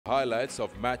highlights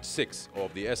of match 6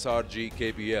 of the SRG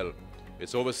KPL.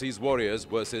 It's Overseas Warriors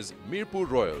versus Mirpur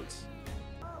Royals.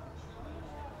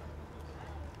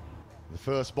 The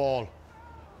first ball.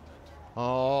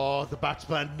 Oh, the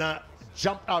batsman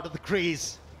jumped out of the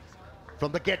crease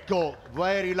from the get-go.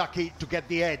 Very lucky to get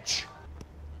the edge.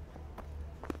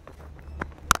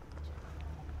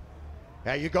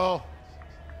 There you go.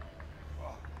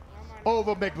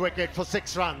 Over mid-wicket for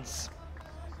 6 runs.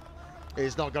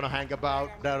 He's not going to hang about,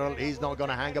 Daryl. He's not going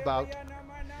to hang about.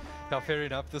 Now, fair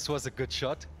enough. This was a good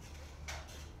shot.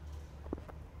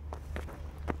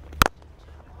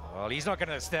 Well, he's not going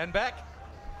to stand back.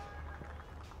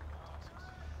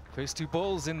 First 2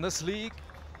 balls in this league.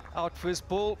 Out first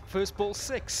ball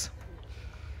 6.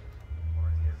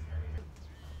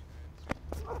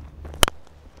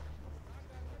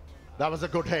 That was a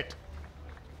good hit.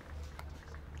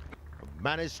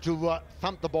 Managed to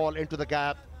thump the ball into the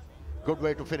gap. Good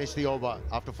way to finish the over.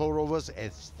 After 4 overs,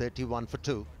 it's 31 for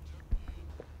 2.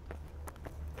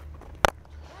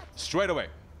 Straight away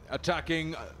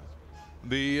attacking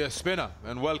the spinner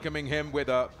and welcoming him with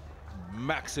a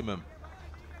maximum.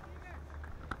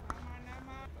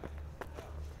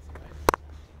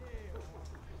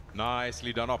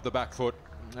 Nicely done off the back foot.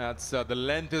 That's the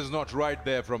length is not right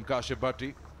there from Kashmir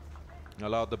Bhatti.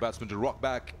 Allowed the batsman to rock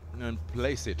back and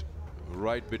place it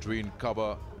right between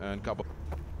cover and cover.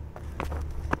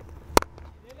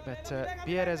 But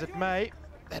be it as it may,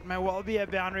 that may well be a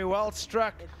boundary. Well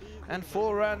struck, and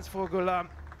 4 runs for Ghulam.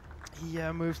 He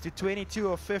moves to 22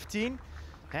 of 15,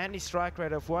 handy strike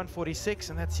rate of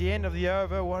 146, and that's the end of the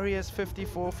over. Warriors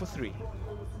 54 for 3.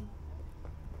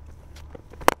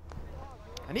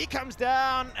 And he comes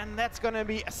down, and that's going to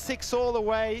be a 6 all the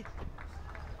way.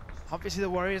 Obviously, the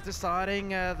Warriors deciding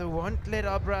they won't let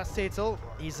Abra settle.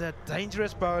 He's a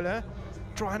dangerous bowler.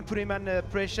 Try and put him under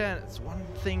pressure. It's one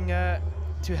thing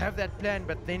to have that plan,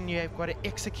 but then you have got to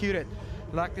execute it,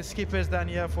 like the skipper's done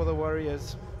here for the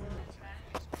Warriors.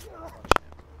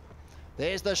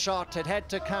 There's the shot. It had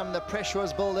to come. The pressure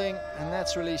was building, and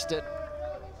that's released it.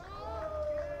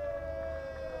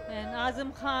 And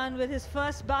Azam Khan with his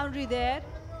first boundary there.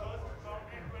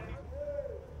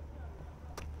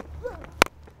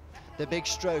 The big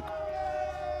stroke,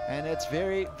 and it's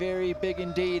very, very big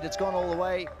indeed. It's gone all the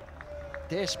way.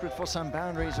 Desperate for some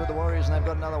boundaries with the Warriors, and they've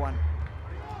got another one.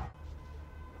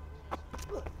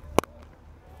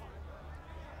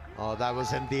 Oh, that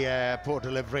was in the air. Poor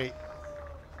delivery.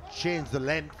 Changed the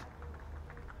length,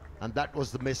 and that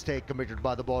was the mistake committed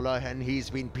by the bowler, and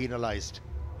he's been penalised.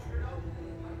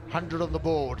 100 on the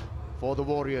board for the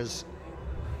Warriors.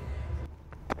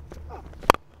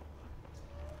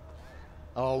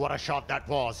 Oh, what a shot that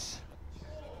was.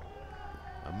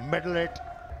 Middle it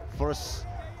for a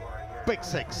big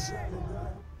 6.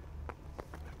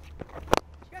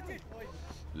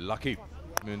 Lucky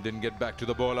and didn't get back to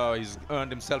the bowler. He's earned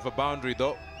himself a boundary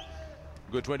though.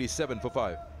 Good 27 for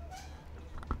 5.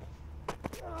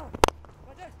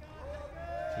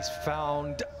 He's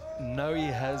found. No, he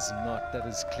has not. That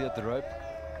has cleared the rope.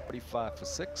 45 for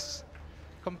 6.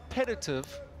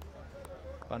 Competitive.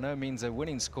 By no means a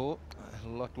winning score. A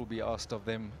lot will be asked of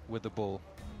them with the ball.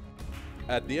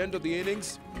 At the end of the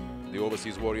innings, the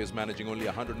Overseas Warriors managing only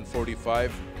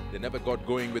 145. They never got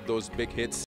going with those big hits.